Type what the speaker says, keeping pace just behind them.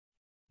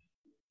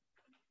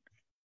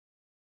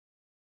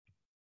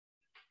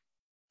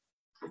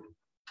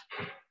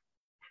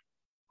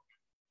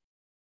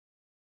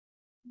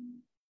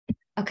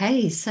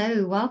Okay,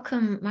 so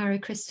welcome,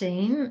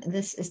 Marie-Christine.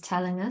 This is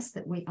telling us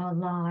that we are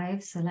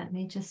live. So let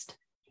me just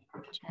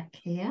check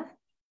here.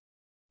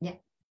 Yeah.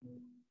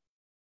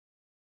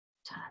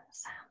 Turn the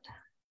sound down.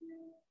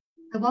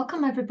 So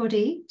welcome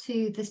everybody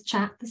to this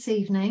chat this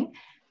evening.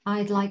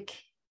 I'd like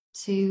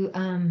to,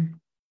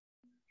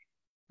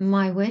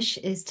 my wish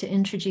is to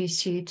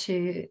introduce you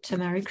to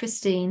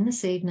Marie-Christine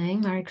this evening.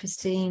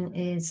 Marie-Christine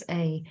is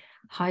a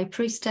High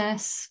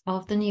Priestess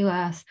of the New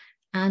Earth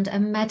and a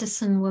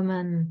medicine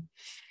woman.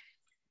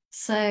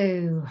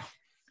 So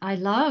I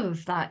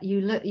love that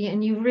you look,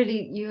 and you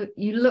really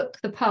you look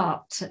the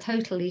part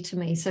totally to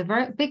me. So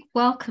very big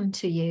welcome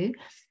to you.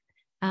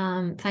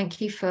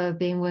 Thank you for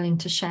being willing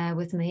to share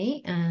with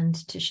me and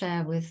to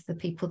share with the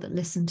people that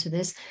listen to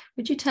this.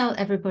 Would you tell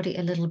everybody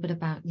a little bit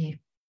about you?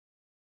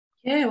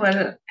 Yeah,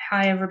 well,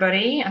 hi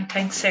everybody, and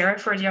thanks Sarah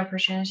for the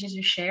opportunity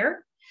to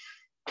share.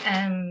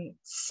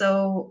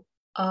 So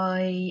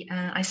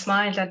I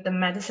smiled at the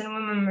medicine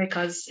woman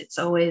because it's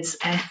always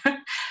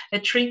a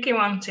tricky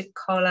one to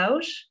call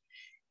out.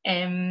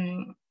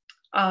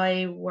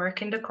 I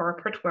work in the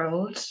corporate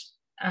world,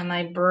 and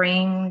I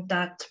bring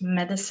that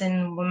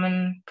medicine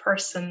woman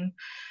person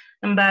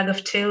and bag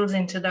of tools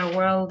into the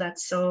world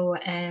that's so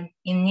in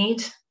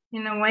need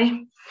in a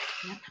way.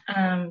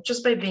 Yeah.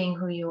 Just by being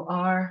who you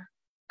are.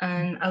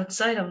 And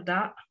outside of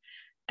that,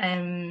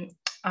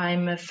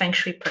 I'm a Feng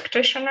Shui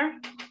practitioner.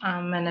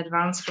 I'm an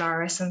advanced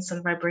flower essence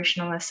and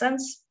vibrational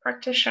essence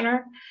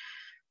practitioner.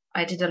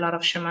 I did a lot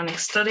of shamanic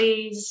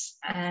studies,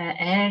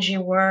 energy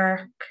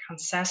work,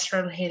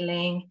 ancestral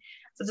healing.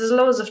 So there's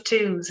loads of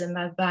tools in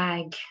that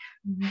bag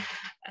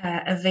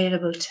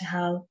available to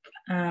help.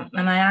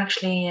 And I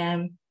actually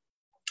I'm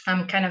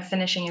kind of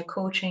finishing a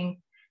coaching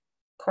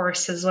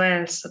course as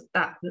well. So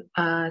that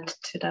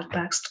to that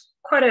bag,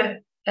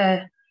 quite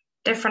a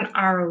different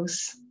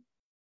arrows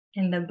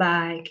in the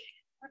bag.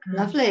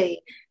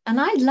 Lovely. And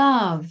I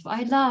love,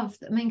 I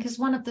mean, because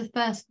one of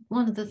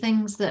the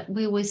things that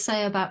we always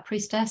say about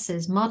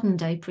priestesses, modern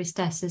day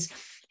priestesses,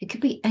 it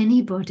could be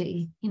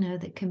anybody, you know,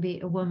 that can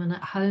be a woman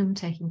at home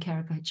taking care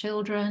of her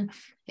children.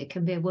 It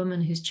can be a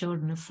woman whose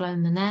children have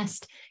flown the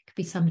nest. It could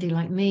be somebody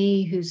like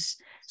me whose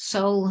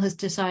soul has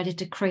decided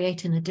to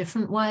create in a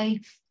different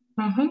way.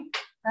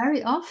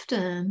 Very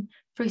often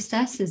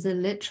priestesses are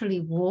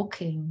literally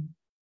walking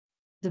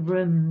the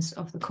rooms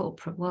of the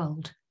corporate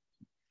world.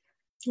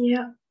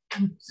 Yeah.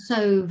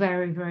 So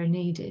very, very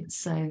needed.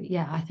 So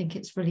yeah, I think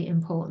it's really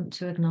important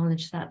to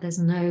acknowledge that there's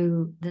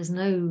no,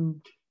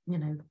 you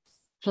know,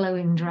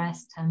 flowing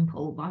dress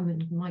temple. I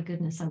mean, my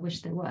goodness, I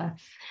wish there were.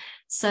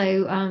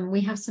 So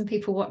we have some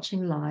people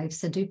watching live.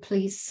 So do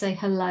please say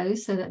hello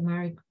so that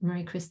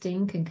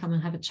Marie-Christine can come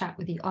and have a chat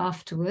with you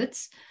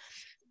afterwards.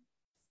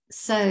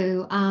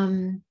 So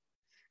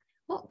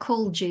what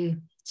called you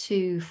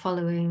to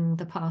following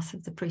the path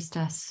of the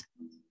priestess?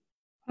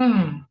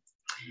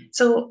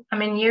 So, I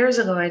mean, years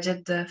ago, I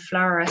did the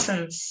flower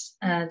essence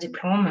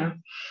diploma,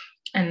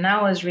 and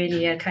that was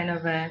really a kind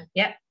of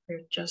yeah,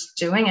 we're just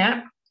doing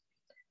it.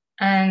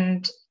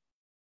 And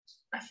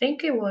I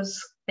think it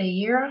was a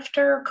year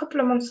after, a couple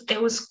of months, it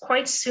was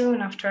quite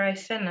soon after I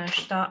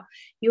finished that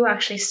you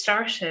actually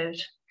started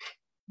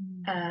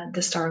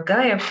the Star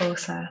Gaia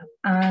process.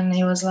 And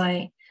it was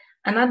like,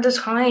 and at the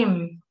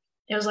time,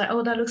 it was like,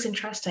 oh, that looks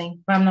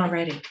interesting, but I'm not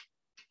ready.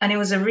 And it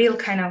was a real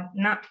kind of,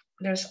 not,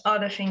 there's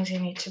other things you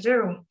need to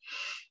do.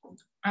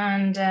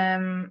 And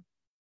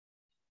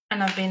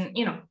I've been,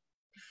 you know,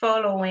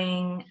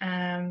 following,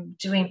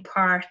 doing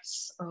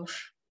parts of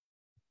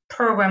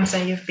programs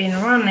that you've been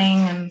running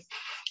and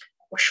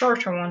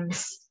shorter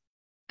ones.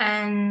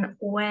 And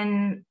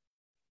when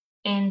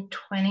in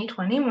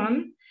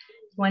 2021,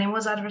 when it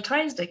was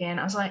advertised again,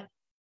 I was like,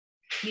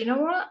 you know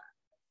what?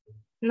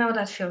 Now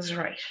that feels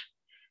right.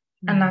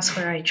 And that's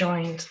where I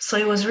joined. So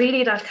it was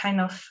really that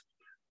kind of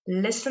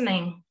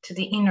listening to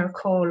the inner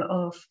call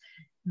of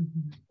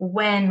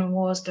when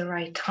was the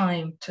right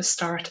time to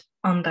start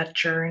on that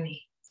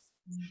journey.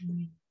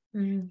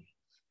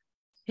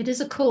 It is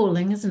a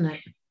calling, isn't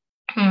it?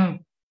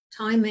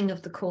 Timing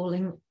of the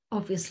calling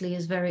obviously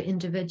is very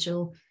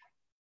individual,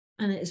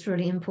 and it's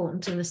really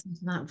important to listen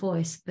to that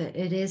voice, but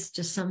it is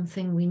just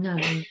something we know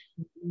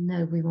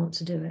we want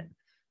to do it.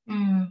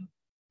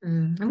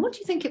 And what do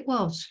you think it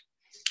was?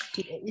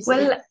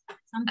 Well,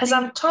 as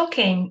I'm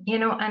talking, you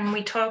know, and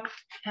we talked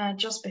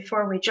just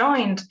before we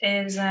joined,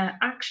 is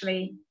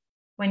actually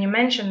when you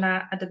mentioned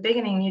that at the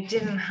beginning you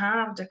didn't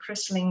have the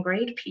crystalline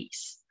grade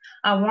piece.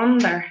 I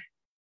wonder,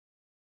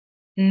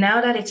 now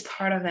that it's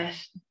part of it,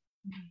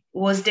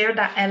 was there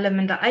that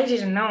element that I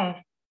didn't know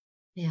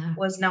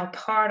was now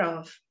part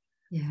of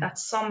that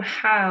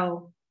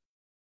somehow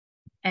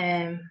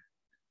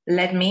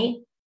led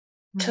me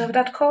to have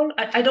that call?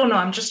 I don't know.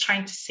 I'm just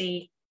trying to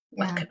see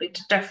what could be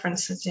the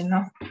differences, you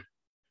know?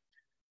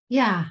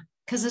 Yeah,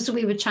 because as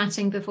we were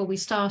chatting before we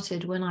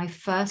started, when I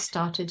first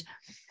started,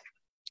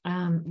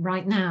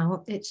 right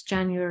now, it's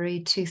January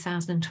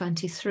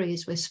 2023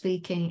 as we're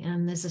speaking,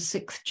 and there's a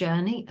 6th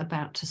journey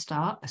about to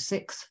start, a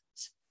 6th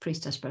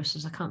priestess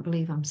process. I can't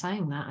believe I'm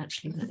saying that,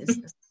 actually, but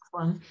it's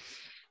one.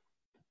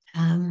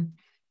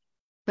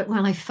 But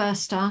when I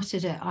first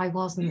started it, I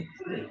wasn't,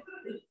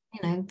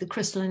 the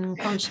crystalline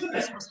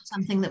consciousness wasn't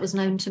something that was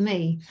known to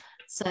me.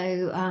 So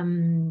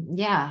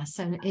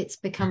so it's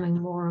becoming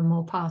more and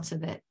more part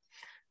of it.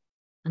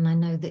 And I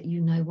know that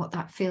you know what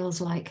that feels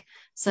like.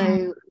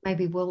 So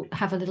maybe we'll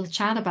have a little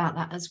chat about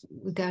that as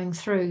we're going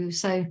through.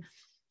 So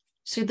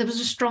there was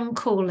a strong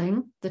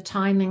calling. The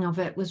timing of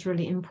it was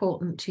really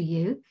important to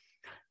you.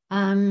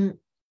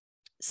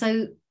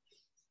 So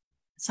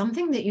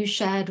something that you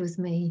shared with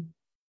me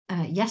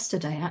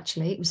yesterday,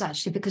 actually, it was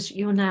actually because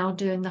you're now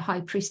doing the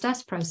High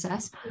Priestess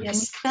process. Yes. And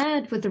you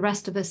shared with the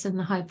rest of us in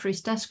the High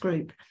Priestess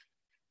group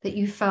that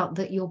you felt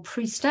that your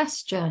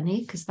priestess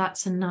journey, because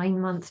that's a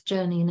 9-month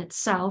journey in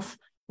itself,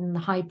 and the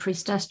High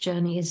Priestess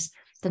journey is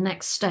the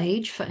next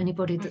stage for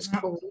anybody that's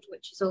called,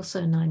 which is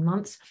also 9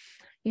 months.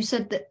 You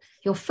said that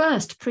your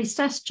first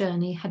priestess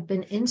journey had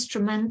been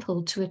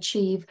instrumental to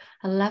achieve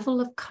a level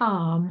of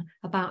calm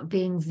about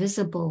being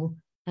visible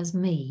as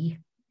me.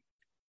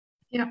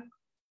 Yeah.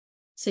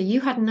 So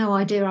you had no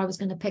idea I was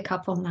going to pick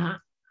up on that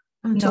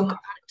and talk about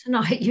it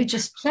tonight. You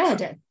just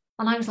shared it.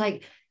 And I was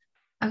like,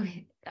 oh,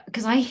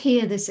 because I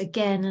hear this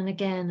again and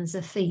again as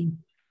a theme.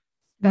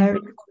 Very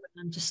common.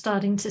 I'm just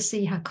starting to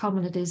see how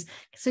common it is.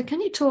 So can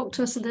you talk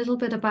to us a little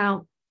bit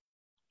about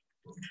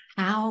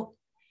how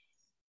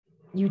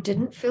you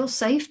didn't feel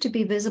safe to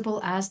be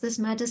visible as this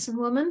medicine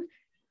woman?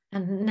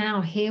 And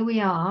now here we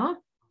are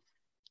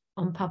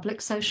on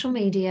public social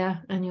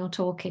media and you're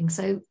talking.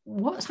 So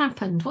what's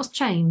happened? What's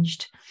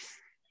changed?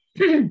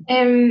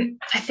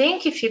 I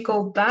think if you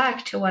go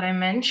back to what I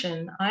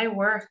mentioned, I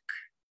work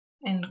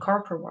in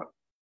corporate world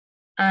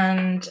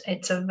and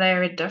it's a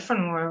very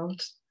different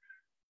world.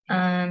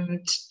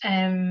 And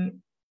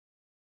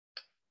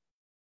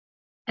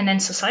then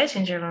society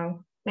in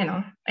general,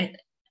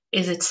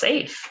 is it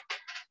safe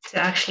to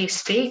actually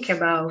speak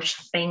about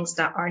things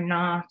that are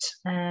not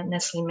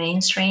necessarily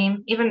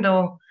mainstream? Even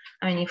though,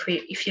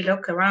 if you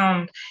look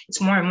around,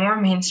 it's more and more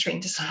mainstream.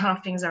 Just a lot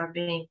of things are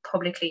being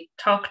publicly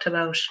talked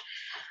about.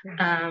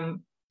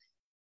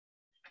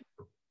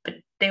 But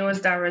there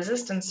was that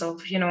resistance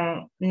of,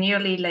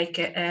 nearly like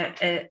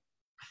a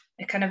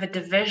kind of a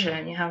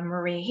division. You have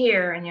Marie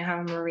here and you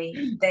have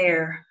Marie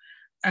there,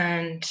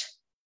 and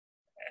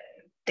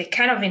they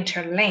kind of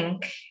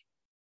interlink,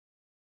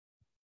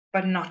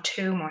 but not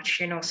too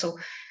much, So,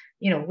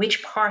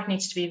 which part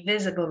needs to be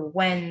visible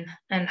when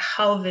and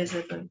how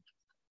visible.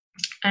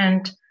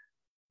 And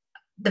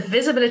the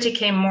visibility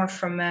came more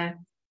from an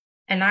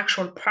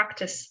actual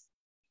practice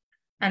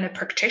and a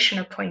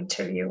practitioner point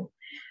of view.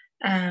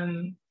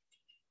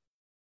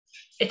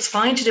 It's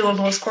fine to do all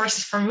those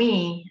courses for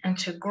me and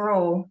to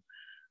grow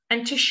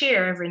and to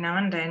share every now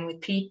and then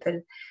with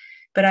people.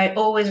 But I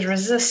always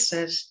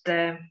resisted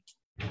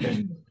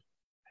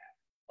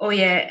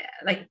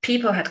like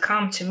people had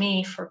come to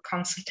me for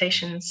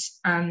consultations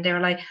and they were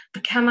like,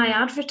 but can I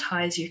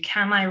advertise you?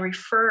 Can I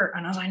refer?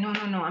 And I was like, no,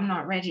 I'm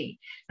not ready.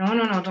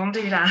 No, don't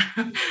do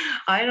that.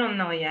 I don't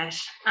know yet.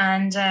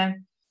 And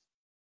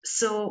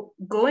so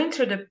going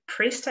through the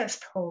priestess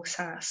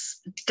process,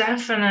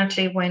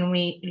 definitely when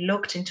we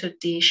looked into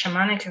the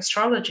shamanic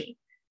astrology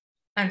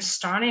and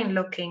starting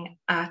looking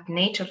at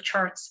natal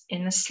charts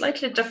in a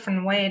slightly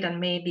different way than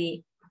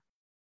maybe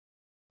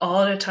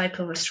other type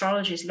of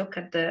astrologies look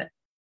at the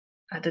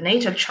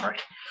natal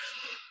chart,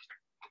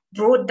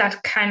 brought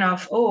that kind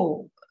of,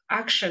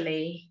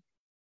 actually,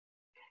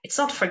 it's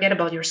not forget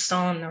about your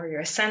sun or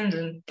your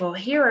ascendant, but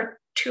here are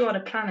 2 other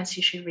planets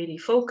you should really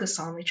focus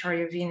on, which are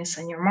your Venus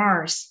and your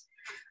Mars.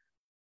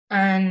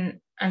 And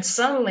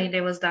suddenly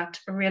there was that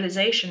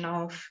realization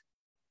of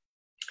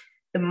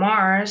the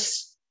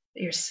Mars,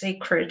 your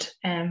sacred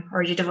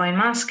or your divine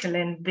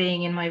masculine,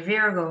 being in my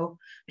Virgo,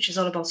 which is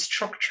all about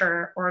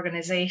structure,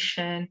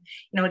 organization,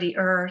 the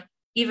earth,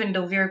 even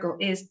though Virgo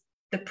is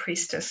the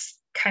priestess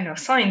kind of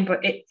sign,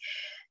 but it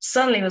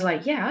suddenly was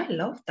like, yeah, I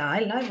love that. I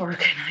love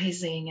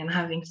organizing and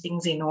having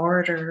things in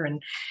order.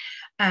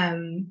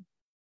 And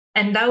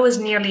that was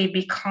nearly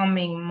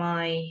becoming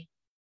my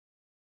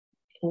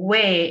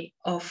way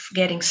of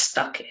getting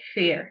stuck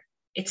here.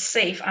 It's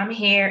safe. I'm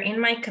here in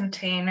my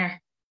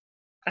container.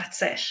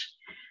 That's it.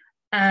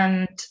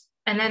 And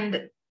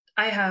then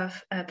I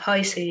have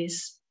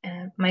Pisces.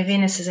 My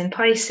Venus is in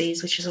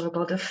Pisces, which is all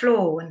about the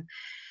flow.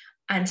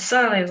 And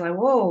suddenly I was like,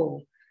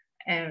 whoa.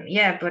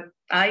 But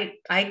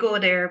I go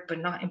there, but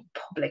not in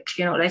public.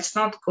 Let's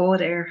not go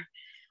there.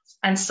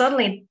 And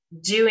suddenly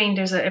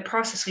there's a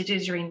process we do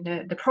during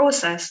the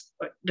process,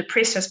 the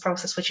priestess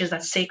process, which is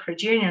that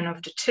sacred union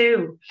of the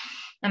 2.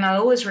 And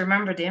I'll always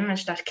remember the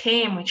image that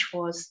came, which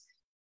was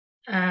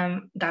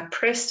that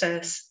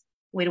priestess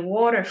with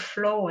water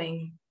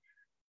flowing,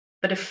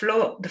 but the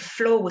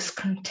flow was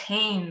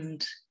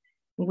contained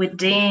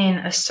within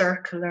a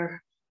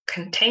circular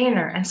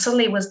container. And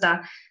suddenly it was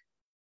that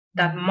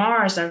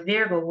Mars or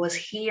Virgo was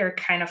here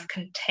kind of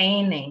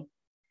containing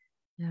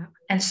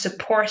and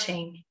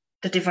supporting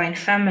the divine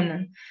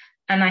feminine.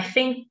 And I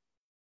think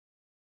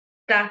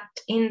that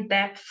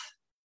in-depth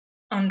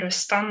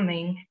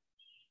understanding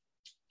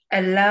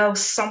allow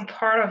some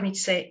part of me to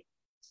say,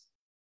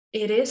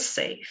 it is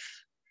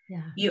safe.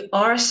 Yeah. You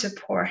are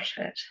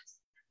supported.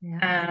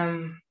 Yeah.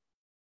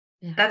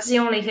 That's the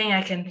only thing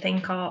I can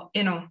think of,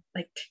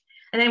 like,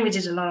 and then we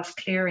did a lot of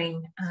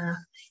clearing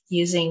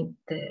using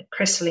the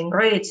crystalline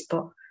grades,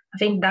 but I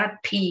think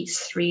that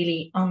piece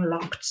really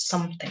unlocked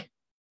something.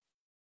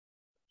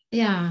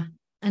 Yeah.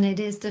 And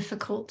it is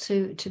difficult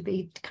to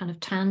be kind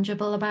of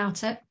tangible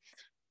about it,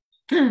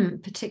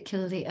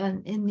 particularly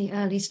in the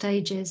early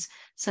stages.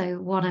 So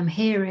what I'm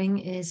hearing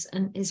is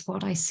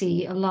what I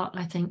see a lot,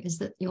 I think, is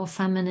that your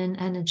feminine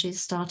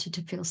energies started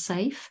to feel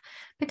safe,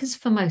 because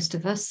for most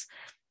of us,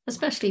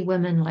 especially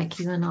women like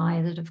you and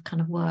I that have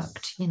kind of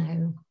worked,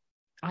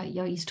 I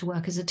used to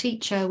work as a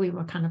teacher. We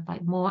were kind of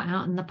like more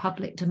out in the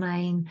public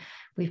domain.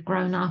 We've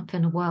grown up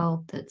in a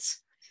world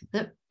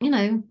that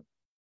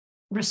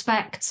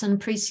respects and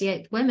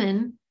appreciates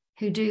women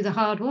who do the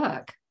hard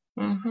work.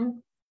 Mm-hmm.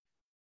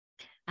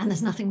 And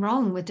there's nothing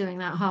wrong with doing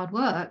that hard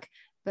work.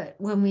 But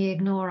when we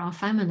ignore our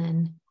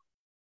feminine,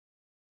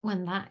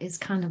 when that is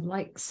kind of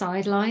like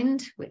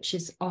sidelined, which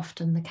is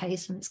often the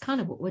case, and it's kind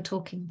of what we're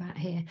talking about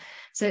here.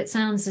 So it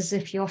sounds as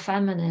if your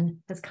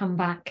feminine has come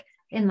back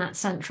in that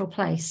central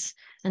place.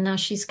 And now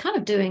she's kind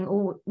of doing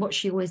all what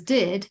she always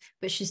did,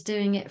 but she's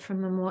doing it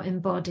from a more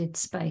embodied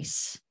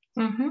space.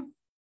 Mm-hmm.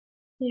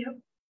 Yeah.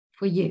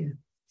 For you.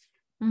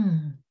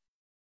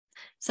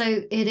 So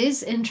it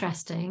is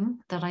interesting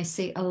that I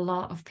see a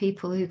lot of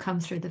people who come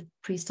through the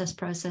priestess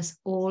process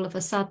all of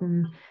a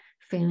sudden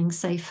feeling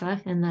safer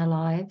in their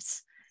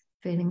lives,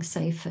 feeling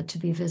safer to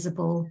be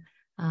visible.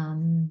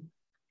 And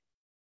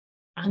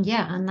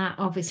that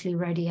obviously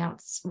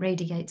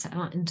radiates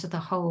out into the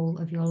whole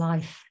of your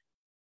life.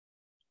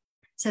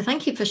 So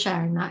thank you for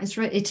sharing that.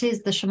 It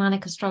is the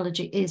shamanic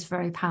astrology is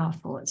very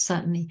powerful. It's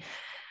certainly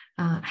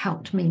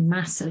helped me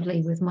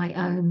massively with my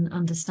own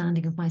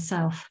understanding of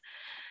myself.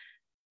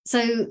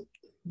 So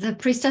the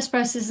priestess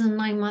process is a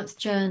 9-month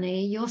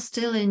journey. You're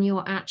still in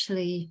your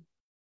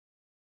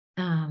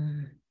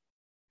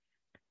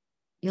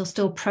you're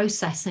still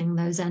processing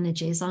those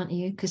energies, aren't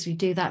you? Because we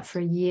do that for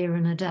a year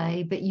and a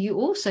day. But you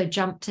also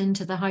jumped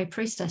into the High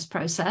Priestess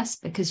process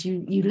because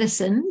you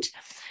listened.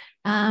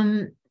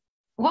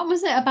 What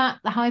was it about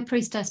the High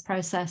Priestess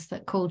process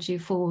that called you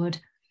forward?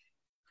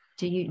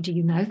 Do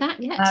you know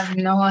that yet? I have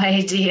no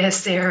idea,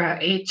 Sarah.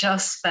 It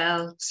just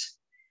felt,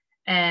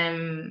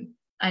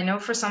 I know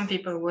for some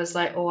people it was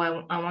like, oh,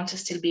 I want to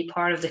still be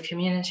part of the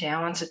community.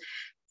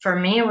 For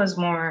me, it was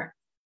more,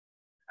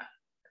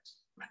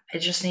 I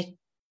just need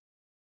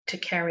to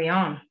carry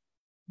on.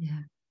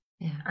 Yeah.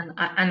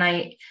 And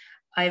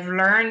I've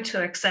learned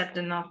to accept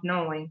the not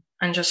knowing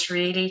and just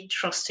really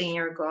trusting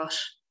your gut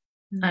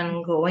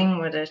and going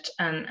with it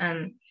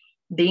and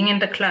being in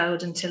the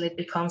cloud until it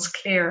becomes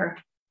clearer.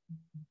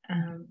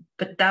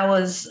 But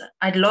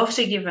I'd love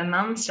to give an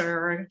answer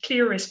or a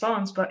clear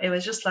response, but it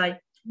was just like,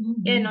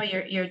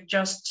 you're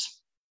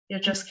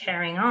just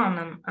carrying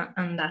on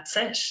and that's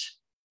it.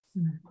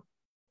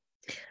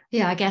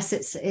 Yeah, I guess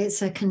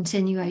it's a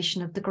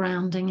continuation of the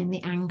grounding and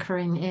the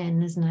anchoring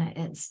in, isn't it?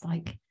 It's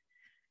like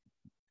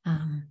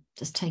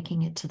just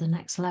taking it to the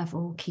next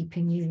level,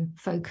 keeping you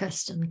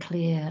focused and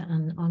clear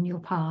and on your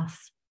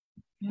path.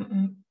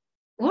 Mm-mm.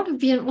 What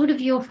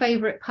have your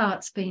favorite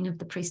parts been of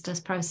the priestess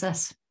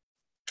process?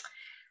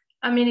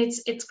 I mean,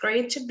 it's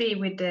great to be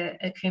with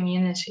a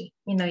community.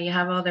 You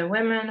have other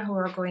women who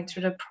are going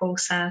through the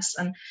process,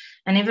 and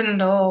even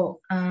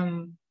though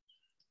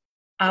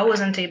I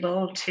wasn't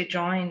able to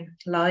join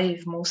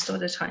live most of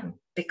the time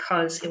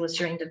because it was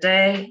during the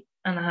day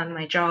and I had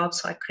my job,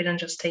 so I couldn't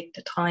just take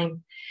the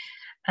time.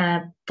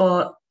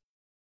 But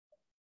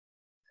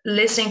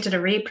listening to the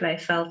replay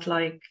felt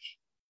like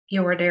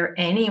you were there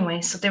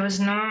anyway, so there was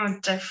no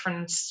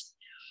difference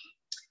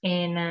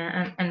in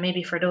and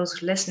maybe for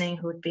those listening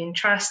who would be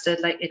interested,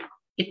 like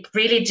it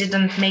really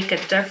didn't make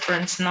a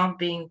difference not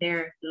being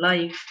there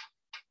live.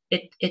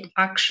 It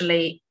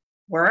actually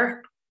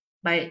worked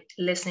by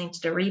listening to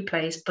the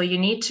replays, but you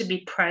need to be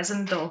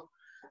present though.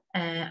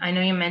 I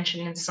know you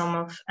mentioned in some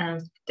of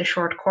the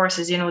short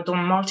courses, don't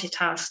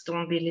multitask,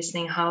 don't be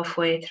listening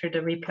halfway through the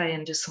replay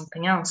and do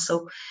something else.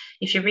 So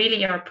if you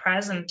really are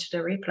present to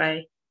the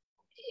replay,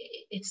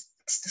 it's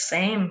the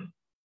same.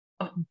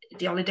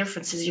 The only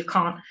difference is you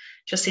can't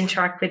just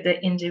interact with the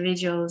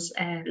individuals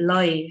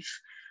live,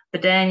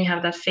 but then you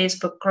have that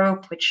Facebook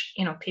group which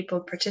people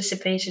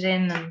participated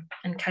in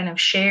and kind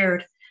of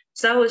shared,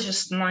 so that was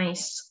just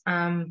nice.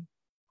 And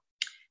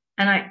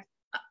I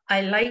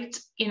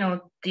liked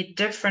the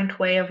different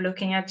way of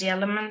looking at the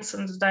elements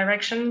and the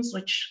directions,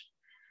 which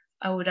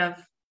I would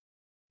have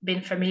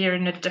been familiar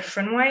in a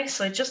different way,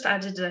 so it just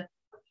added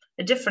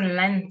a different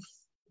length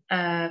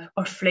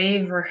or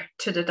flavor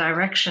to the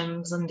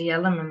directions and the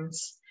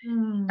elements.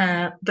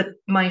 But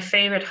my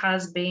favorite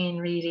has been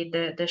really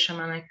the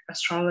shamanic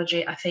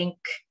astrology. I think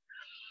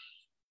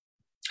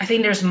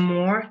there's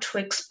more to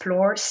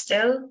explore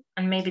still,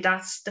 and maybe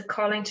that's the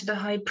calling to the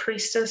High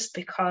Priestess,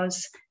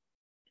 because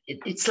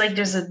it's like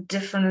there's a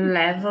different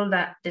level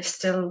that there's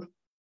still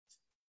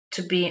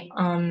to be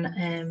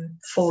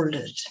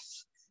unfolded.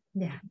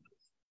 Yeah.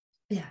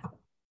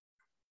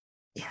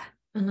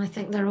 And I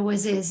think there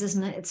always is,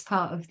 isn't it? It's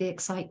part of the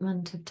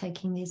excitement of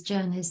taking these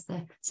journeys.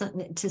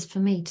 Certainly it is for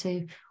me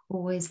too,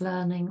 always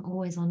learning,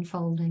 always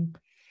unfolding.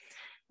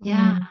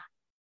 Yeah.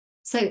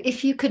 So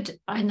if you could,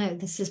 I know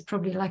this is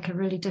probably like a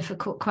really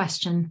difficult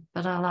question,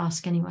 but I'll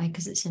ask anyway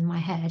because it's in my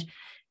head.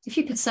 If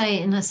you could say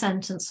in a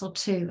sentence or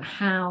two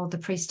how the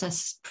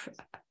priestess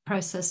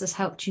process has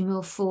helped you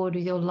move forward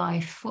with your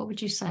life, what would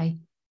you say?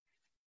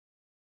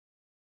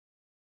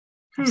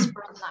 I've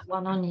sprung that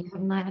one on you,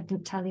 haven't I? I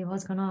didn't tell you I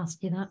was going to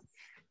ask you that.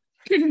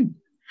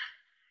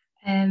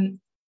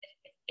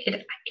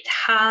 It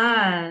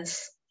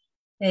has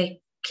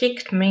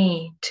kicked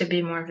me to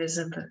be more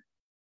visible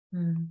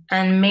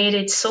and made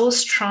it so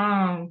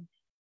strong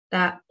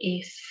that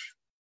if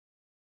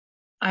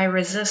I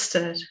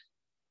resisted,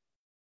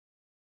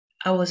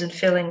 I wasn't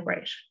feeling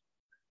great.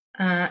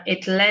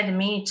 It led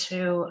me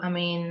to,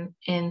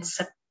 in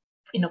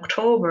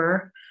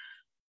October,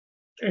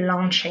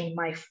 launching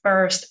my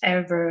first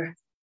ever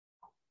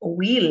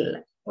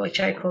wheel, which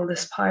I call the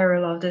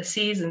spiral of the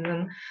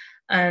season,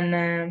 and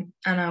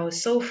I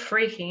was so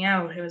freaking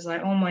out. It was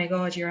like, oh my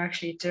God, you're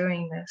actually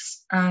doing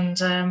this, and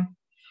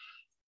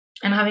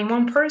having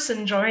one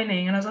person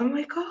joining, and I was like, oh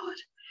my God,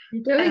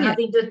 you're doing it.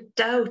 Having the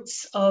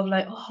doubts of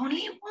like, oh,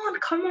 only one,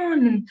 come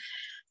on,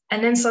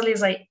 and then suddenly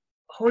it's like,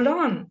 hold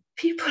on,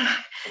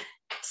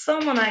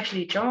 someone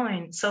actually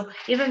joined. So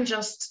even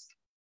just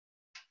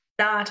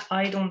that,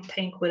 I don't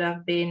think would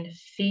have been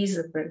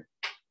feasible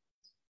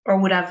or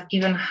would have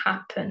even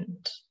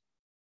happened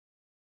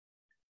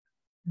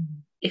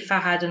if I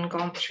hadn't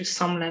gone through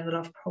some level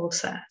of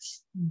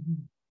process.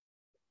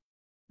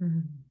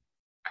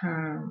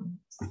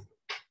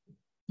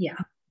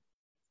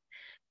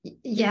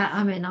 Yeah,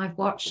 I mean, I've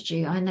watched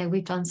you. I know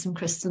we've done some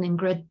crystalline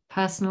grid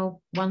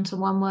personal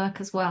one-to-one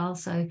work as well.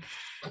 So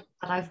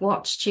I've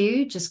watched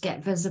you just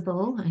get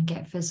visible and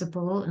get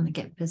visible and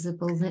get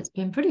visible. And it's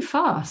been pretty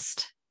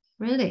fast,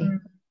 really,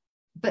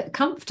 but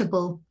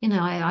comfortable. You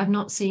know, I've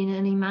not seen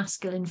any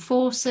masculine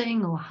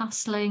forcing or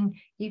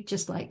hustling. You've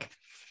just a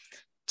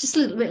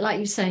little bit like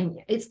you're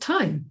saying, it's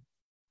time.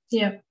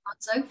 Yeah.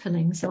 It's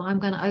opening. So I'm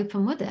going to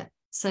open with it.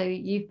 So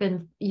you've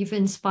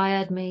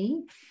inspired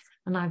me.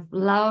 And I've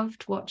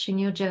loved watching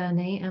your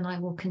journey, and I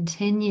will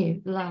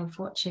continue love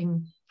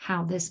watching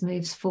how this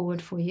moves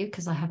forward for you,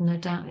 because I have no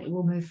doubt it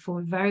will move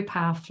forward very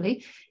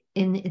powerfully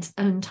in its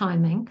own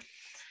timing.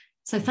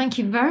 So thank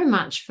you very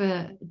much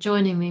for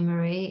joining me,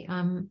 Marie.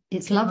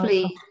 It's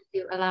lovely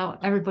to allow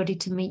everybody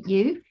to meet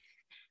you.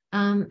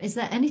 Is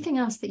there anything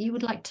else that you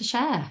would like to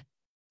share?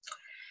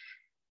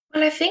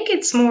 Well, I think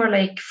it's more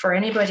like for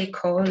anybody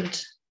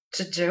called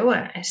to do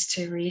it is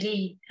to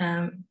really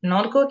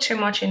not go too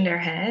much in their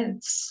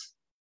heads.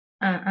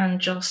 And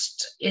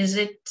just, is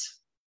it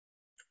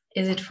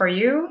for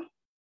you,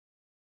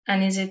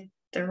 and is it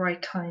the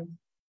right time?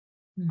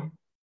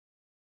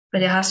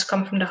 But it has to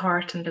come from the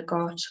heart and the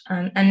gut,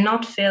 and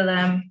not feel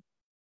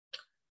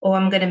oh,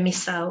 I'm going to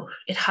miss out.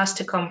 It has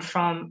to come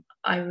from,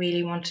 I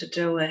really want to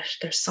do it.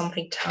 There's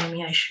something telling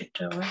me I should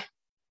do it.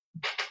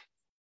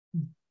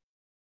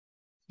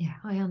 Yeah,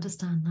 I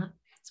understand that.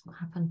 That's what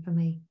happened for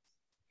me.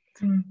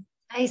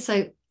 Hey,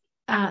 so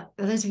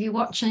those of you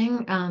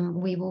watching,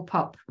 we will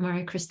pop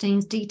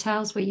Marie-Christine's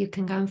details where you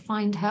can go and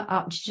find her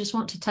up. Do you just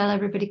want to tell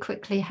everybody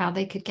quickly how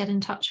they could get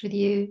in touch with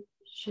you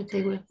should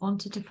they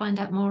wanted to find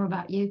out more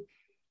about you?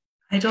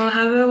 I don't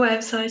have a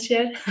website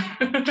yet.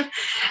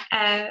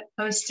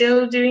 I'm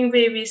still doing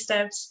baby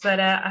steps, but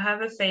I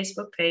have a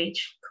Facebook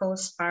page called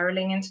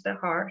Spiraling into the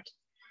Heart.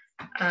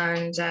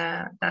 And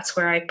that's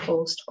where I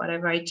post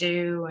whatever I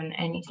do and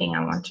anything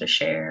I want to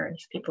share.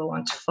 If people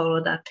want to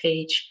follow that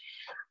page,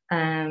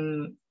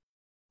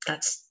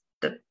 that's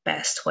the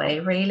best way,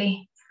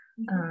 really,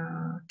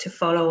 to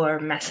follow or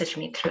message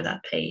me through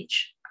that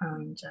page.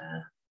 And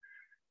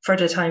for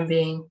the time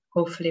being,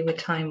 hopefully with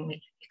time,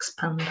 we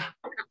expand.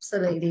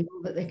 Absolutely.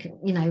 But they can,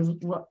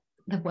 what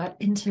the web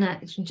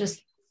internet,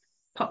 just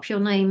pop your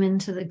name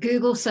into the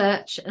Google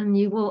search and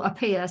you will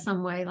appear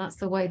some way. That's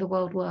the way the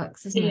world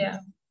works, isn't it? Yeah.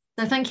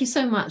 So thank you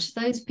so much.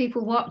 Those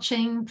people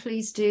watching,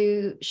 please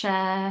do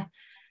share,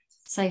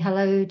 say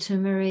hello to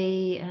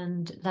Marie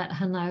and let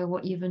her know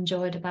what you've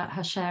enjoyed about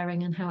her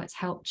sharing and how it's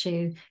helped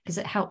you, because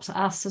it helps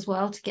us as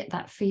well to get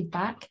that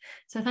feedback.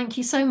 So thank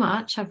you so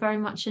much. I've very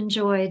much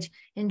enjoyed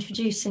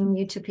introducing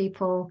you to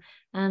people,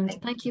 and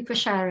thank you for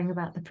sharing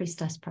about the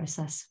priestess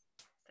process.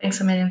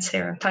 Thanks a million,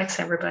 Sarah. Thanks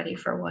everybody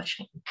for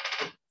watching.